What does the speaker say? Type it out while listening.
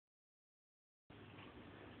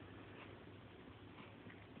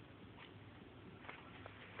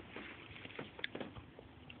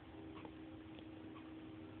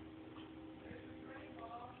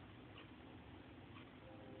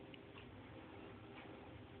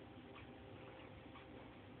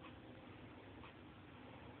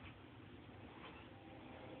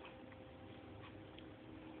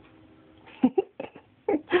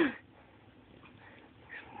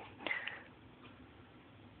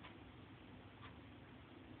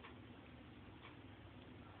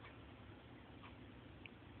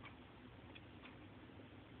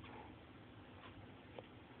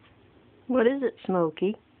What is it,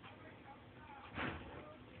 Smokey?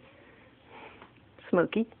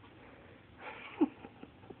 Smokey?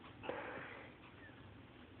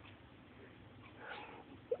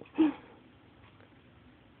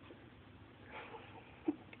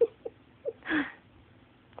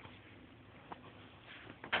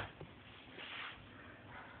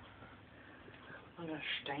 I got a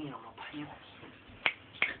stain on my pants.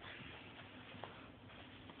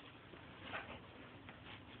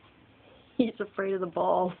 He's afraid of the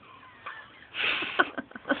ball.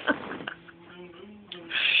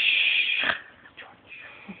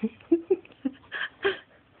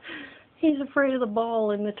 He's afraid of the ball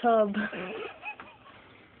in the tub.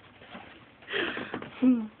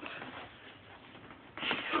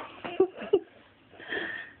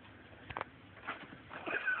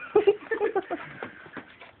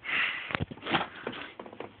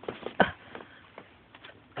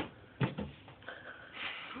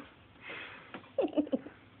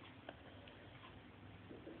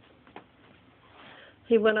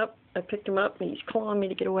 He went up, I picked him up, and he's clawing me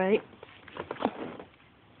to get away.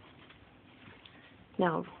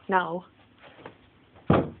 Now.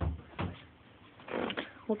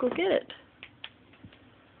 We'll go get it.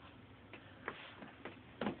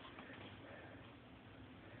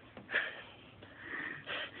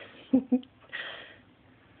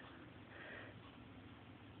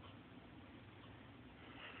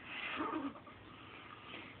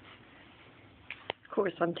 Of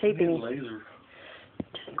course, I'm taping. Laser.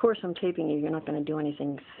 Of course, I'm taping you. You're not going to do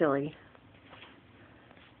anything silly.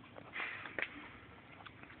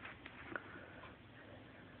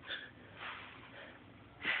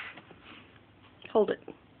 Hold it.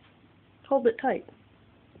 Hold it tight.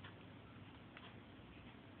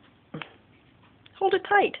 Hold it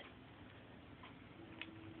tight.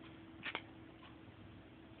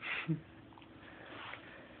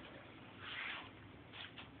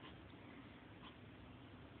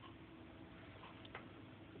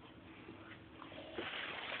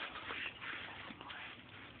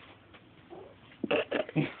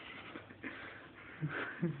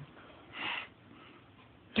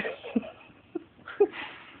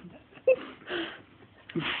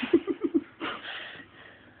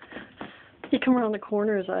 He come around the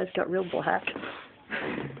corner, his eyes got real black.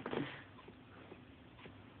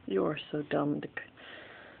 You are so dumb,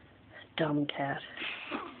 dumb cat.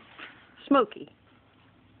 Smokey.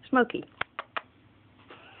 Smokey.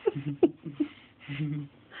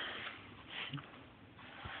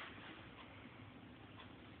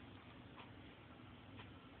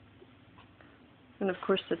 And of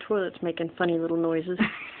course the toilet's making funny little noises.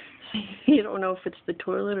 You don't know if it's the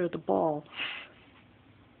toilet or the ball.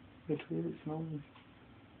 The toilet's smelling.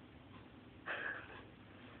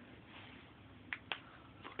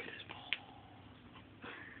 Look at his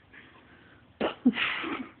ball.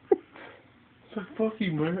 So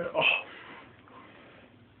fucking man. Oh.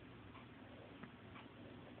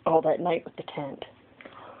 All that night with the tent.